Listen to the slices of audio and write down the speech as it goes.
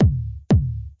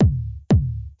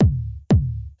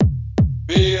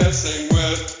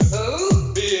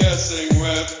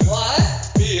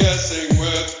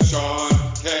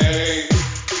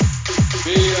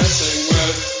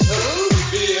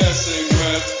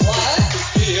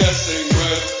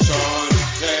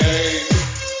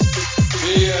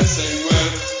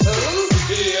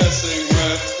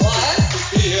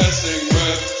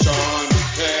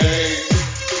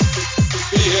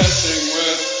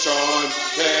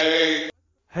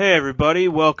Hey everybody,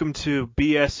 welcome to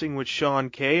BSing with Sean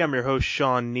K. I'm your host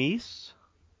Sean Neese,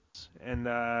 and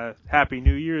Happy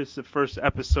New Year. It's the first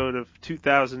episode of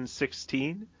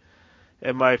 2016,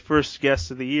 and my first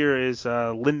guest of the year is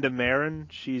Linda Marin.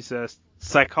 She's a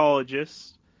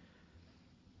psychologist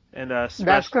and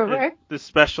That's correct.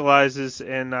 specializes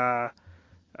in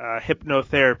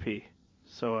hypnotherapy.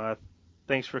 So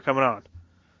thanks for coming on.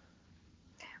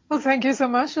 Well, thank you so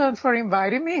much for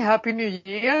inviting me. Happy New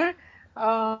Year.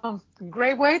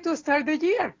 Great way to start the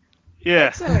year.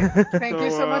 Yeah. Excellent. Thank you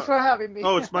so so much for having me.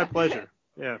 oh, it's my pleasure.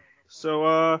 Yeah.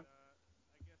 So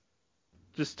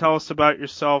just tell us about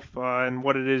yourself and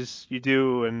what it is you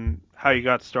do and how you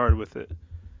got started with it.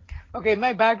 Okay,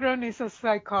 my background is a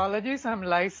psychologist. I'm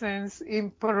licensed in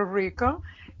Puerto Rico.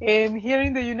 And here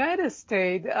in the United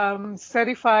States, I'm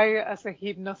certified as a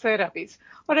hypnotherapist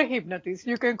or a hypnotist.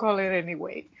 You can call it any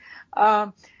way.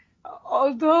 Um,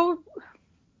 although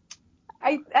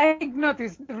I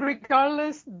noticed,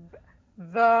 regardless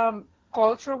the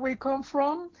culture we come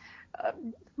from, uh,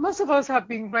 most of us have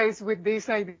been raised with this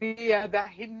idea that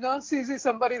hypnosis is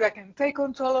somebody that can take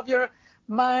control of your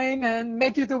mind and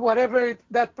make you do whatever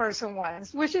that person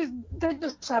wants, which is that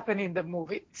just happen in the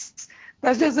movies.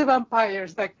 That's just the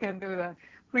vampires that can do that.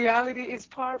 Reality is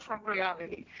far from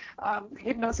reality.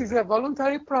 Hypnosis is a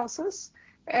voluntary process,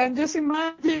 and just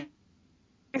imagine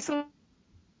it's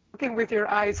looking with your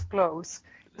eyes closed,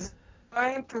 is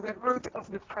going to the root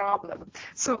of the problem.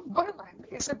 So bottom line,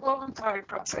 it's a voluntary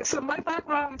process. So my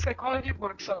background in psychology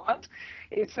works a lot.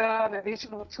 It's an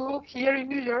additional tool. Here in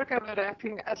New York, I'm not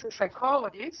acting as a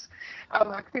psychologist.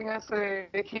 I'm acting as a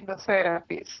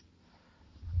hypnotherapist.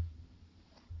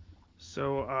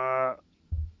 So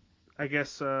I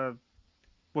guess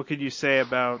what could you say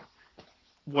about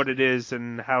what it is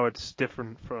and how it's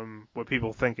different from what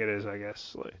people think it is? I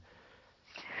guess.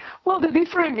 Well, the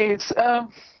difference is,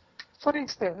 for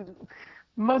instance,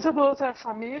 most of us are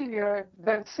familiar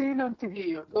that seeing on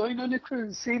TV or going on a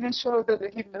cruise, seeing a show that the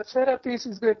hypnotherapist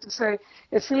is going to say,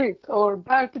 sleep or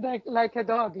bark like a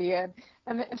doggy, and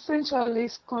essentially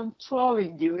is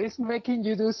controlling you, is making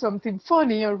you do something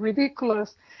funny or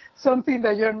ridiculous, something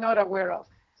that you're not aware of.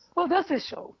 Well, that's a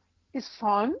show. It's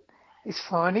fun, it's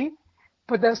funny,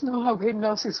 but that's not how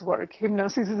hypnosis works.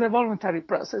 Hypnosis is a voluntary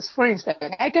process. For instance,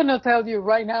 I cannot tell you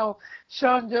right now,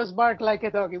 Sean, just bark like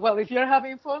a doggy. Well, if you're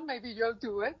having fun, maybe you'll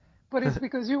do it, but it's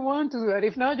because you want to do it.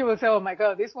 If not, you will say, oh my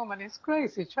God, this woman is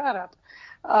crazy. Shut up.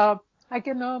 Uh, I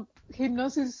cannot,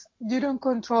 hypnosis, you don't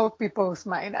control people's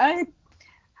mind.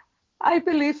 I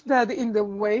believe that in the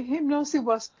way hypnosis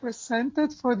was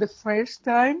presented for the first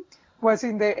time was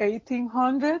in the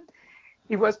 1800s.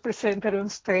 It was presented on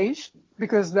stage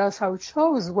because that's how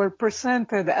shows were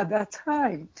presented at that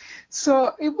time.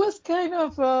 So it was kind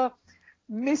of a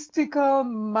mystical,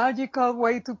 magical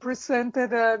way to present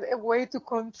it, a way to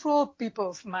control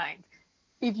people's mind.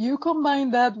 If you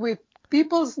combine that with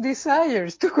people's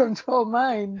desires to control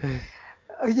mind,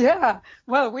 yeah,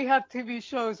 well, we have TV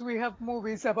shows, we have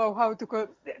movies about how to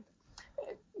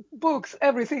books,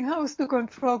 everything, how to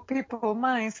control people's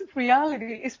minds.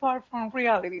 Reality is far from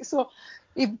reality. So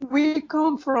if we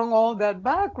come from all that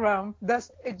background,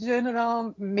 that's a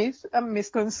general myth, a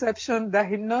misconception that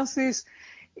hypnosis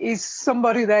is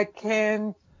somebody that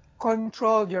can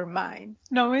control your mind.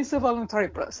 No, it's a voluntary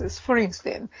process. For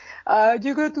instance,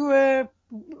 you go to a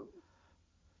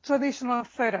traditional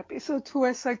therapy, so to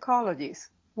a psychologist.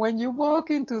 When you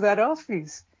walk into that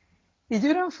office, if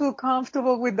you don't feel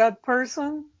comfortable with that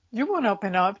person, you won't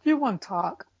open up, you won't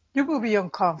talk, you will be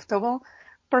uncomfortable.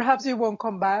 Perhaps you won't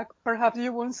come back, perhaps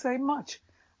you won't say much.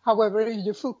 However, if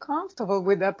you feel comfortable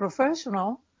with that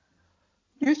professional,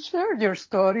 you share your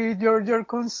story, your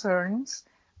concerns,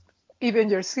 even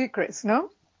your secrets, no?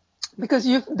 Because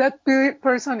you that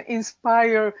person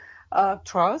inspire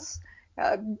trust.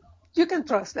 Uh, you can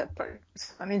trust that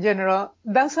person in general.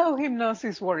 That's how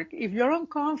hypnosis works. If you're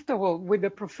uncomfortable with the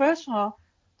professional,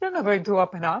 you're not going to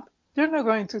open up. You're not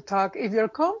going to talk. If you're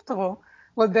comfortable,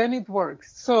 well, then it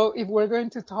works. So if we're going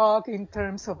to talk in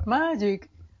terms of magic,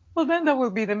 well, then that will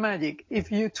be the magic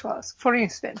if you trust. For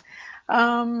instance,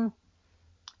 um,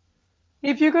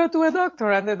 if you go to a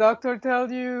doctor and the doctor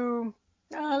tells you,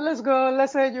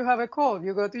 let's say you have a cold,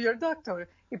 you go to your doctor,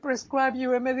 he prescribes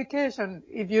you a medication.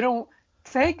 If you don't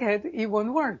take it, it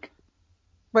won't work.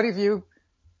 But if you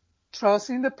trust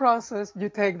in the process, you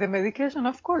take the medication,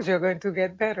 of course you're going to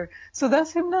get better. So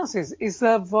that's hypnosis. It's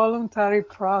a voluntary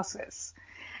process.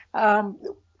 Um,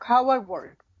 how I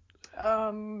work.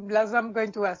 Last I'm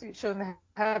going to ask you, Sean,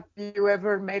 have you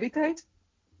ever meditate?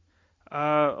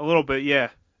 A little bit, yeah,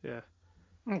 yeah.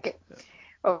 Okay.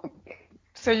 Okay.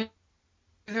 So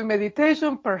do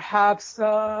meditation, perhaps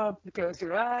you close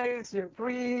your eyes, you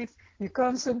breathe, you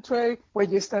concentrate.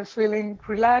 When you start feeling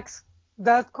relaxed,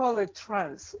 that's called a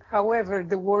trance. However,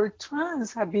 the word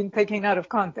trance has been taken out of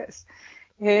context.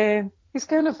 And it's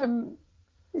kind of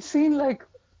it seems like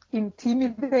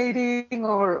intimidating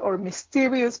or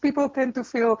mysterious. People tend to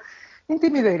feel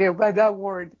intimidated by that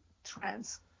word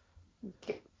trance.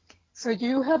 Okay. So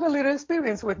you have a little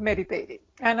experience with meditating.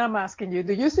 And I'm asking you,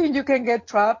 do you think you can get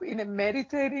trapped in a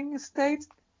meditating state?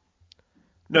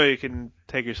 No, you can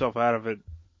take yourself out of it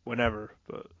whenever,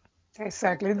 but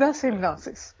Exactly. That's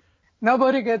hypnosis.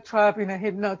 Nobody gets trapped in a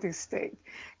hypnotic state.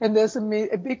 And there's a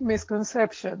big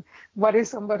misconception. What if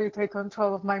somebody take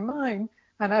control of my mind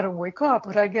and I don't wake up,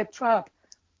 but I get trapped?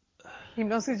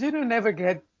 Hypnosis, you don't never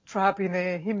get trapped in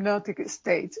a hypnotic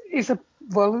state. It's a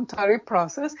voluntary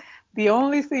process. The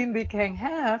only thing they can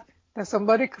have that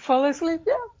somebody could fall asleep,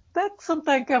 yeah, that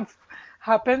sometimes can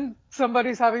happen.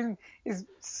 Somebody's is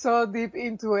so deep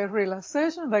into a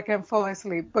relaxation that can fall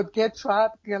asleep, but get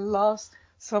trapped, get lost,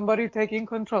 somebody taking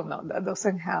control. No, that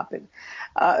doesn't happen.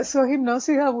 So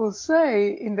hypnosis, I will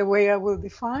say, in the way I will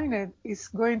define it, is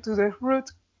going to the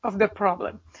root of the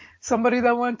problem. Somebody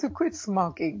that wants to quit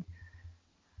smoking.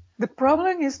 The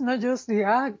problem is not just the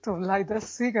act of light a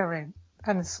cigarette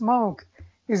and smoke.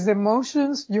 It's the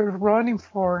emotions you're running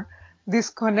for,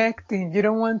 disconnecting. You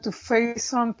don't want to face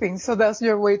something. So that's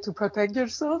your way to protect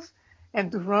yourself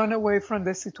and to run away from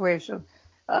the situation.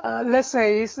 Let's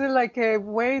say it's like a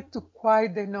way to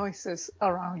quiet the noises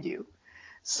around you.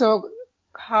 So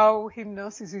how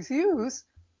hypnosis is used,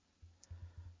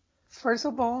 first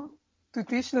of all, to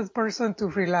teach that person to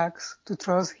relax, to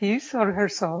trust his or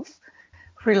herself.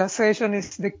 Relaxation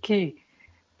is the key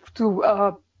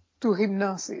to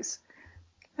hypnosis.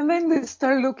 And then they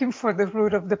start looking for the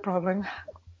root of the problem.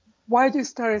 Why you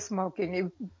started smoking?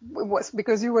 It was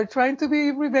because you were trying to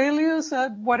be rebellious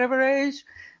at whatever age,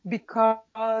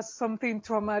 because something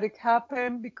traumatic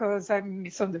happened, because I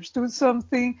misunderstood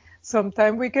something.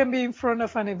 Sometimes we can be in front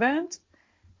of an event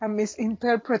and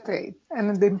misinterpret it.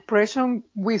 And the impression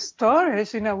we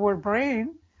storage in our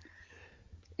brain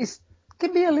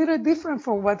can be a little different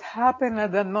from what happened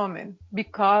at that moment,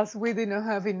 because we did not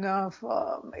have enough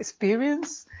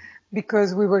experience,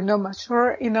 because we were not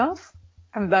mature enough,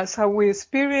 and that's how we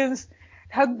experience.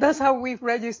 That's how we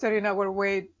register in our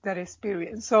way that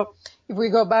experience. So if we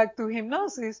go back to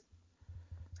hypnosis,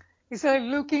 it's like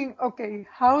looking, okay,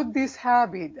 how this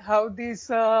habit, how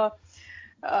this,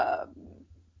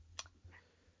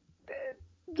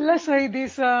 let's say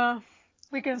this,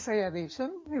 we can say addiction,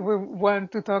 if we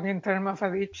want to talk in terms of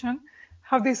addiction,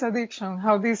 how this addiction,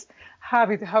 how this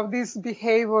habit, how this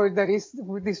behavior that is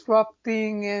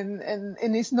disrupting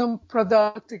and is not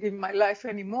productive in my life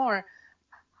anymore,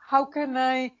 how can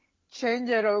I change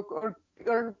it or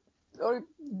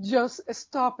just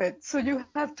stop it? So you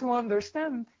have to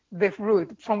understand the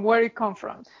root, from where it comes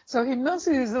from. So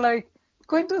hypnosis is like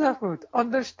going to that root,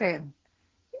 understand,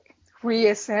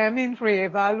 re-examine,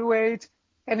 re-evaluate,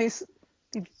 and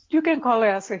you can call it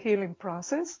as a healing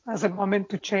process, as a moment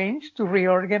to change, to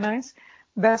reorganize.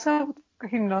 That's how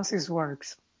hypnosis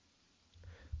works.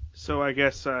 so I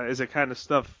guess is it kind of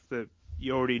stuff that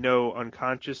you already know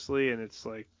unconsciously, and it's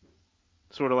like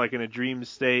sort of like in a dream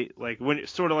state, like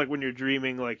sort of like when you're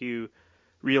dreaming, like you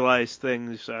realize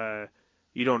things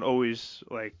you don't always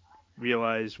like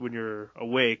realize when you're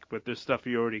awake, but there's stuff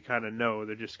you already kind of know.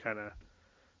 They're just kind of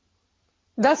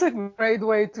That's a great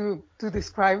way to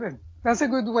describe it. That's a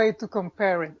good way to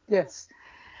compare it. Yes.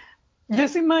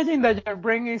 Just imagine that your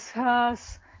brain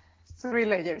has 3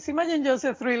 layers. Imagine just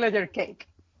a 3-layer cake.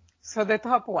 So the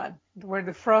top one, where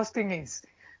the frosting is,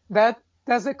 that's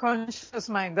the conscious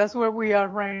mind. That's where we are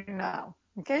right now.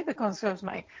 Okay, the conscious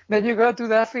mind. Then you go to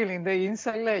that feeling, the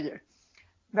inside layer.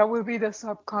 That will be the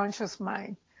subconscious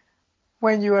mind.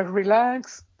 When you are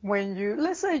relaxed,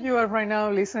 let's say you are right now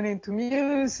listening to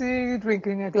music,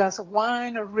 drinking a glass of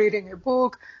wine, or reading a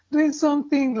book, doing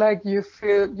something like you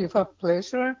have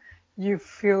pleasure, you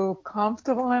feel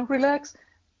comfortable and relaxed.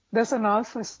 That's an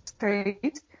alpha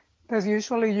state. Because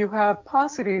usually you have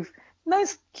positive,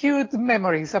 nice, cute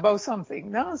memories about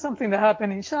something, no? Something that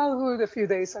happened in childhood a few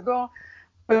days ago,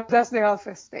 but that's the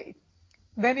alpha state.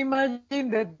 Then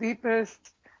imagine the deepest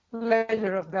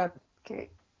layer of that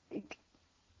cake.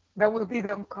 That will be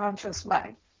the unconscious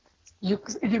mind. You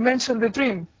mentioned the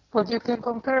dream, but you can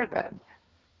compare that.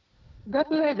 That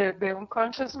layer, the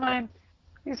unconscious mind,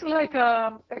 is like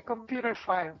a computer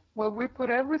file where we put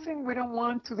everything we don't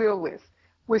want to deal with.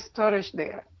 We storage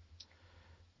there.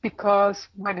 Because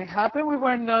when it happened, we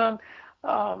were not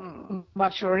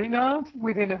mature enough.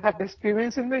 We didn't have the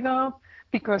experience enough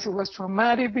because it was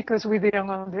traumatic, because we didn't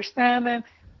understand it.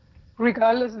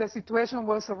 Regardless the situation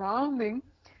was surrounding,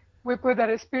 we put that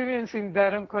experience in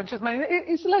that unconscious mind.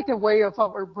 It's like a way of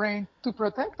our brain to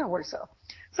protect ourselves.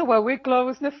 So when we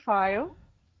close the file,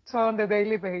 so on the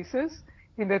daily basis,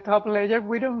 in the top layer,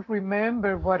 we don't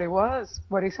remember what it was,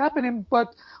 what is happening.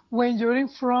 But when you're in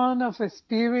front of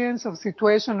experience, of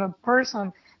situation, or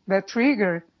person that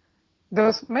trigger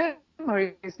those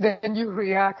memories, then you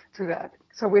react to that.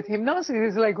 So with hypnosis,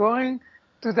 it's like going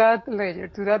to that layer,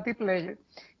 to that deep layer.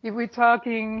 If we're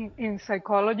talking in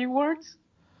psychology words,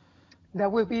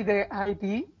 that would be the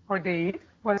ID or the id.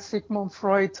 What Sigmund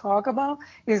Freud talked about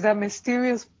is that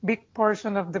mysterious big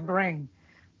portion of the brain.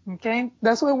 Okay,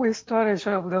 that's where we storage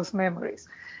of those memories.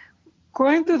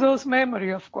 Going to those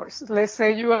memories, of course. Let's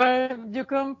say you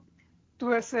come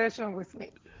to a session with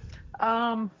me.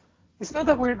 It's not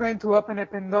that we're going to open a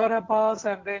Pandora box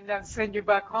and then send you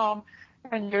back home,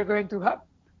 and you're going to have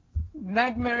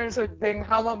nightmares, or then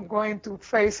how I'm going to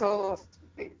face all of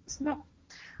this. No,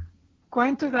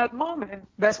 going to that moment,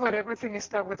 that's where everything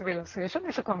starts with relaxation.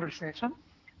 It's a conversation.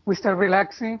 We start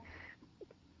relaxing,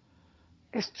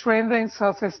 strengthen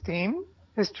self-esteem,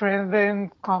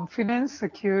 strengthen confidence,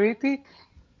 security,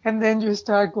 and then you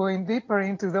start going deeper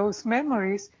into those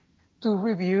memories to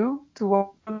review, to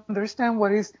understand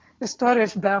what is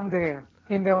storage down there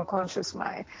in the unconscious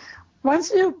mind.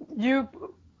 Once you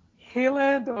heal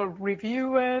it or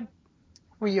review it,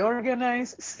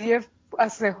 reorganize, see it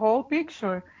as a whole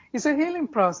picture, it's a healing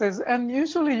process. And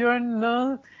usually you're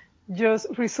not just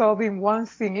resolving one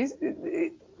thing.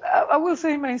 I will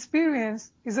say my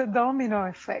experience is a domino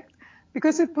effect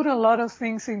because it put a lot of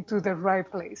things into the right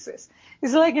places.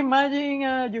 It's like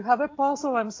imagine you have a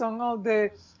puzzle and some of the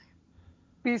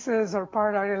pieces or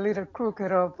part are a little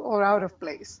crooked or out of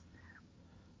place.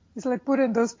 It's like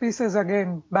putting those pieces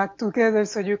again back together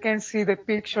so you can see the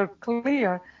picture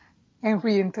clear and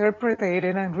reinterpret it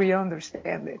and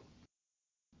re-understand it.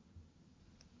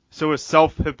 So is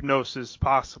self-hypnosis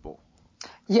possible?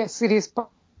 Yes, it is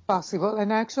possible.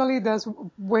 And actually, that's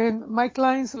when my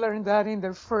clients learn that in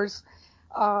the first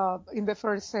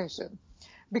session.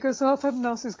 Because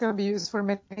self-hypnosis can be used for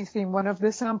many things. One of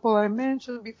the samples I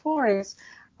mentioned before is,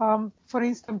 for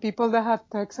instance, people that have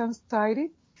text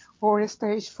anxiety or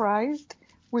stage fright,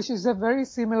 which is a very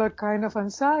similar kind of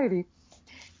anxiety.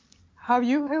 How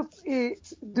you help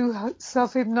do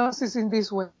self-hypnosis in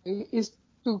this way is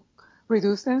to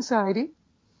reduce the anxiety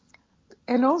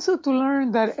and also to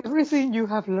learn that everything you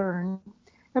have learned,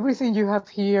 everything you have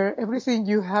heard, everything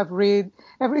you have read,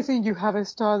 everything you have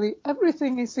studied,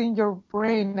 everything is in your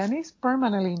brain and is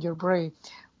permanently in your brain.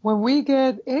 When we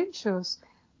get anxious,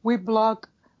 we block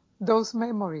those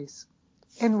memories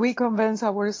and we convince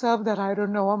ourselves that I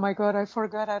don't know, oh my God, I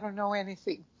forgot, I don't know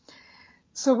anything.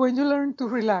 So when you learn to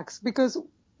relax, because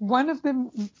one of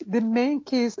the main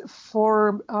keys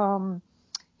for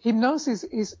hypnosis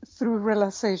is through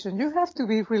relaxation. You have to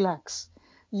be relaxed.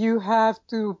 You have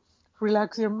to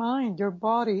relax your mind, your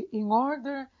body, in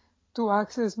order to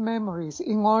access memories,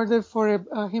 in order for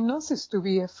a hypnosis to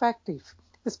be effective,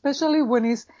 especially when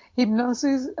it's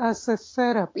hypnosis as a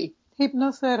therapy,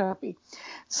 hypnotherapy.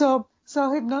 So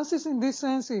hypnosis in this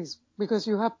sense is because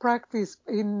you have practiced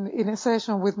in a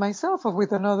session with myself or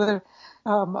with another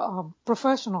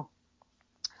professional.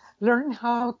 Learn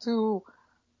how to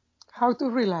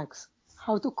relax,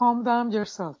 how to calm down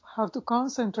yourself, how to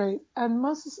concentrate, and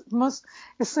most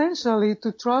essentially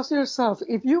to trust yourself.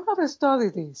 If you have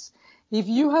studied this, if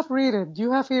you have read it,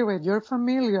 you have heard it, you're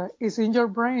familiar, it's in your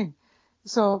brain.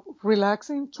 So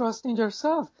relaxing, trusting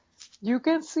yourself, you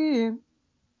can see it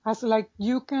as like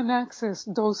you can access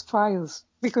those files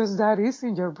because that is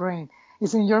in your brain,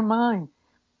 it's in your mind.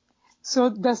 So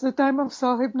that's the time of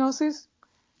self-hypnosis.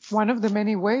 One of the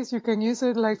many ways you can use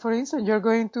it, like for instance, you're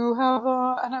going to have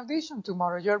an audition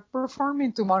tomorrow. You're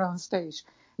performing tomorrow on stage.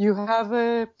 You have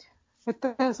a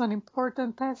test, an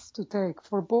important test to take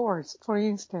for boards, for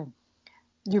instance.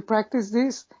 You practice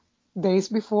this days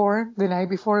before, the night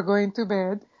before going to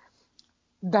bed,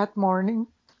 that morning,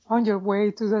 on your way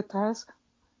to the test.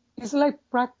 It's like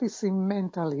practicing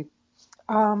mentally.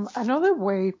 Another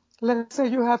way, let's say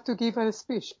you have to give a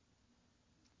speech.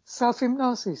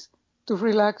 Self-hypnosis, to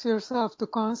relax yourself, to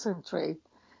concentrate.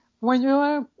 When you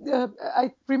are,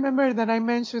 I remember that I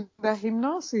mentioned that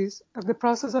hypnosis, the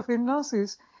process of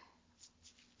hypnosis,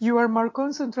 you are more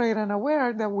concentrated and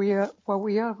aware that what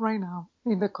we are right now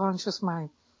in the conscious mind.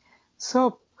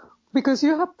 So, because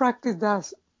you have practiced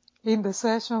that in the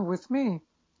session with me,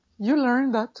 you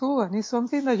learn that too, and it's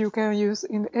something that you can use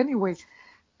in any way.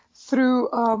 through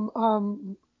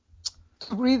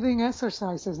breathing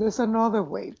exercises. There's another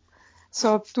way.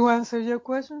 So to answer your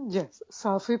question, yes,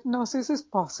 self-hypnosis is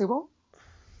possible.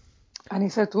 And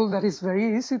it's a tool that is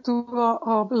very easy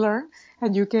to learn,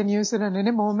 and you can use it at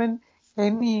any moment,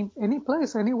 any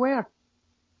place, anywhere.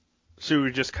 So you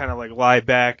would just kind of like lie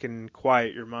back and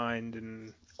quiet your mind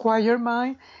and... Quiet your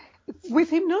mind. With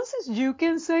hypnosis, you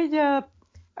can say, yeah,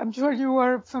 I'm sure you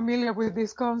are familiar with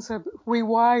this concept,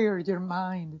 rewire your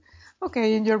mind.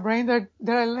 Okay, in your brain,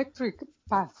 there are electric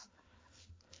paths.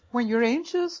 When you're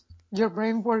anxious, your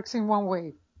brain works in one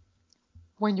way.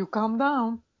 When you calm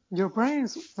down, your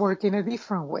brains work in a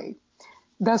different way.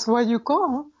 That's what you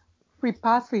call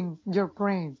repathing your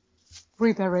brain,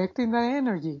 redirecting the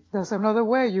energy. That's another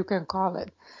way you can call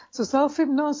it. So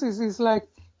self-hypnosis is like,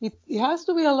 it has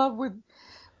to be a lot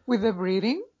with the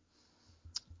breathing,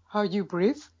 how you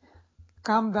breathe,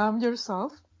 calm down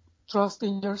yourself, trust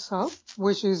in yourself,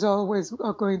 which is always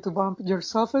going to bump your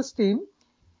self-esteem.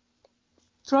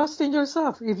 Trust in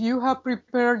yourself. If you have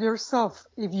prepared yourself,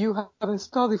 if you have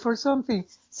studied for something,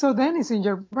 so then it's in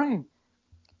your brain.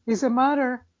 It's a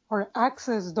matter or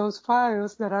access those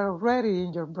files that are already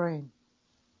in your brain.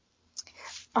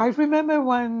 I remember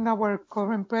when our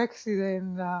current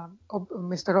president,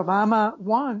 Mr. Obama,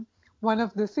 won, one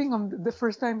of the things on the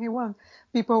first time he won,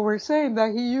 people were saying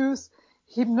that he used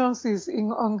hypnosis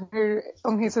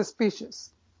on his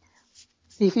speeches.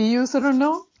 If he used it or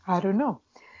no, I don't know.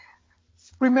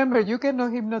 Remember, you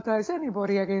cannot hypnotize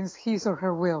anybody against his or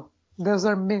her will. Those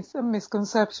are myths and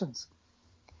misconceptions.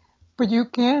 But you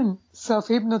can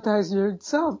self-hypnotize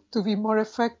yourself to be more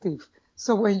effective.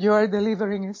 So when you are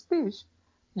delivering a speech,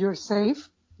 you're safe,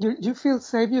 you feel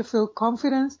safe, you feel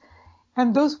confidence,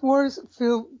 and those words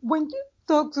feel, when you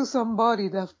talk to somebody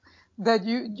that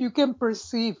you can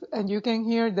perceive and you can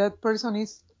hear that person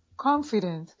is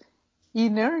confident,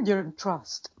 you earn your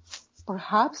trust.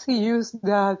 Perhaps he used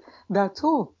that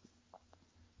tool.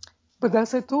 But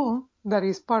that's a tool that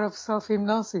is part of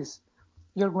self-hypnosis.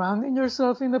 You're grounding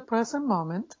yourself in the present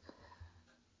moment.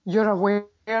 You're aware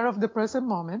of the present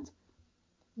moment.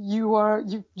 You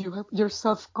have your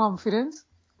self-confidence.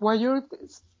 While you're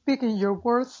speaking your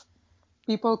worth,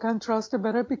 people can trust you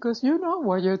better because you know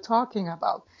what you're talking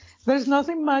about. There's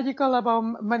nothing magical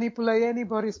about manipulating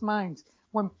anybody's mind.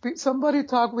 When somebody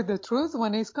talks with the truth,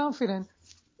 when he's confident,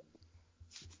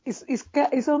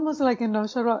 it's almost like a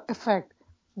natural effect.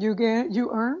 You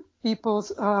earn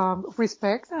people's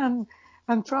respect and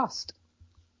trust.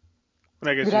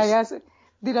 I guess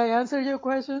Did I answer your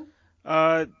question?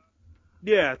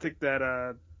 Yeah, I think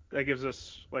that that gives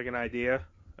us like an idea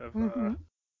of Mm-hmm.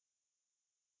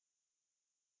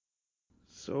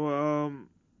 So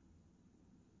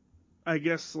I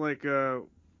guess like I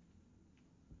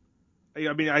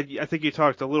mean I think you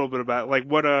talked a little bit about like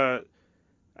what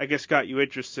I guess got you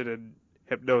interested in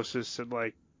hypnosis and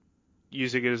like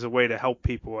using it as a way to help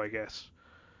people, I guess.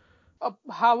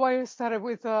 How I started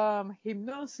with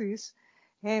hypnosis,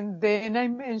 and then I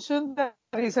mentioned that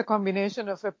it's a combination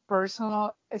of a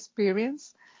personal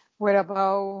experience, where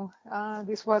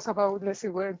this was about, let's see,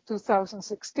 we're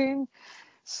 2016.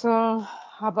 So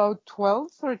about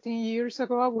 12, 13 years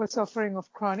ago, I was suffering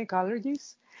of chronic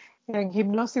allergies, and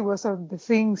hypnosis was one of the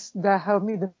things that helped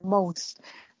me the most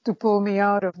to pull me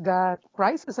out of that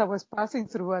crisis I was passing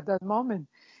through at that moment.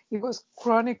 It was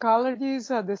chronic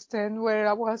allergies at the extent where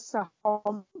I was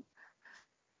home,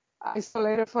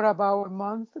 isolated for about a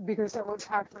month because I was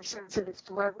hypersensitive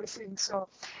to everything. So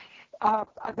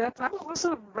at that time, I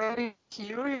wasn't very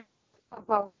curious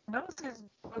about hypnosis,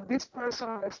 but this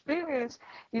personal experience,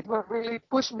 it will really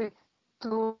push me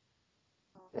to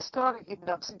study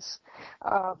hypnosis.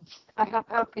 I have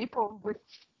helped people with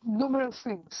numerous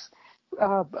things,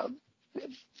 uh,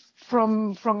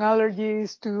 from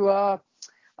allergies to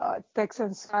text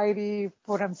anxiety,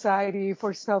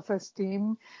 for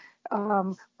self-esteem.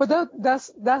 But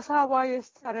that's how I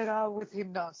started out with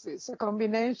hypnosis, a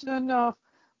combination of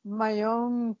my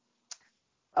own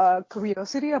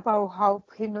curiosity about how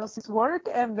hypnosis work,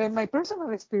 and then my personal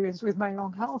experience with my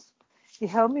own health. It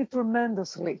helped me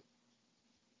tremendously.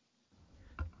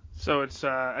 So it's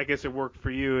I guess it worked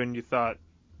for you and you thought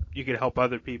you could help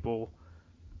other people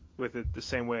with it the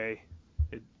same way.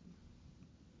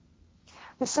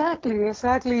 Exactly.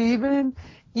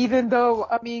 Even though,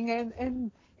 I mean,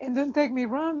 and don't take me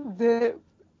wrong, the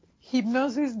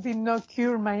hypnosis did not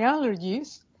cure my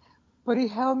allergies, but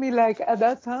it helped me. Like at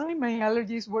that time, my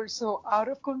allergies were so out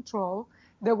of control.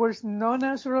 There was no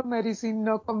natural medicine,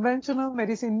 no conventional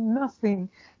medicine, nothing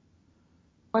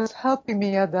was helping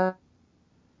me at that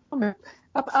moment.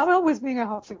 I've always been a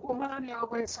healthy woman. I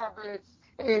always have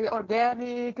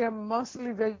organic and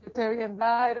mostly vegetarian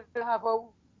diet. I have a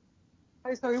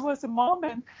so it was a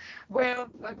moment where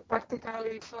I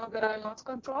practically felt that I lost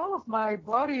control of my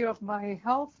body, of my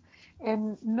health,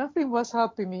 and nothing was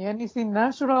helping me. Anything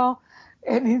natural,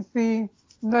 anything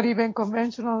not even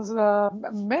conventional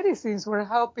medicines were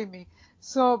helping me.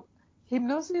 So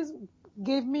hypnosis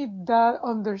gave me that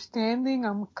understanding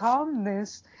and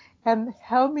calmness and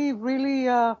helped me really,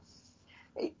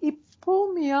 it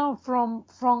pulled me out from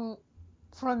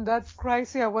that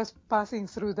crisis I was passing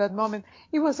through that moment.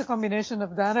 It was a combination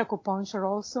of that acupuncture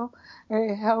also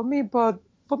helped me, but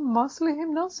mostly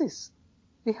hypnosis.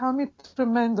 It helped me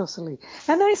tremendously.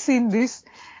 And I seen this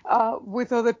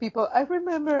with other people. I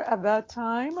remember at that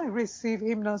time I received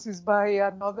hypnosis by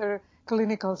another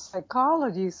clinical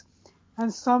psychologist.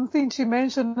 And something she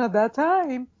mentioned at that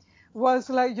time was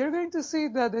like, you're going to see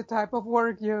that the type of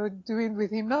work you're doing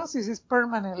with hypnosis is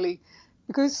permanently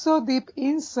because it's so deep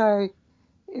inside.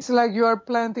 It's like you are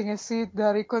planting a seed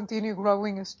that it continue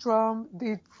growing strong,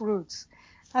 deep roots.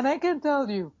 And I can tell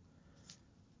you,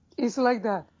 it's like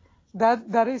that.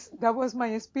 That was my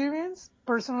experience,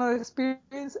 personal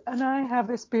experience, and I have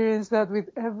experienced that with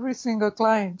every single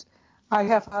client I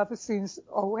have had since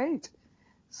 '08.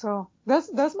 So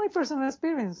that's my personal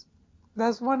experience.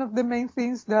 That's one of the main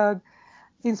things that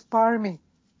inspire me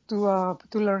to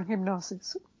learn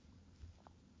hypnosis.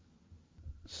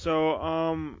 So,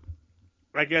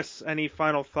 I guess any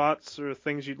final thoughts or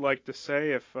things you'd like to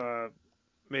say if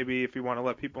maybe if you want to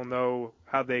let people know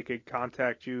how they could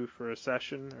contact you for a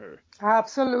session or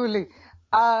Absolutely.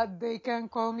 They can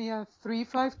call me at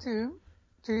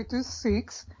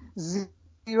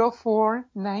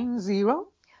 352-226-0490,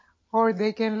 or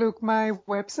they can look my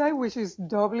website, which is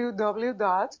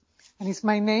www. And it's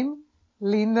my name,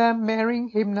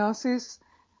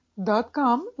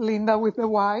 LindaMarinHypnosis.com, Linda with a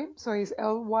Y, so it's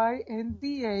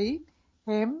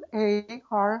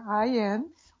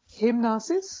LYNDAMARIN,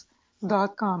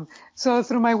 hypnosis.com. So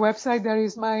through my website, there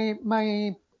is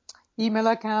my email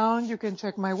account. You can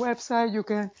check my website. You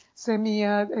can send me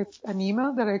an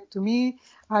email direct to me.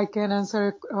 I can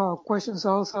answer questions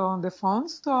also on the phone.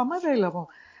 So I'm available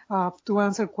to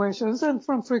answer questions and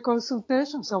from free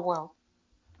consultations as well.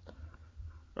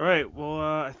 All right. Well,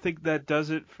 I think that does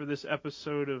it for this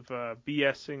episode of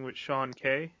BSing with Sean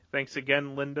K. Thanks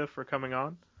again, Linda, for coming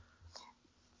on.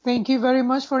 Thank you very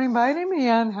much for inviting me,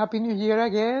 and Happy New Year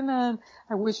again, and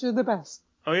I wish you the best.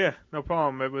 Oh yeah, no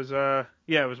problem. It was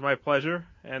it was my pleasure,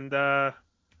 and I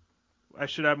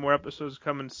should have more episodes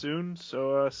coming soon,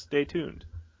 so stay tuned.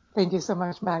 Thank you so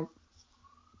much. Bye.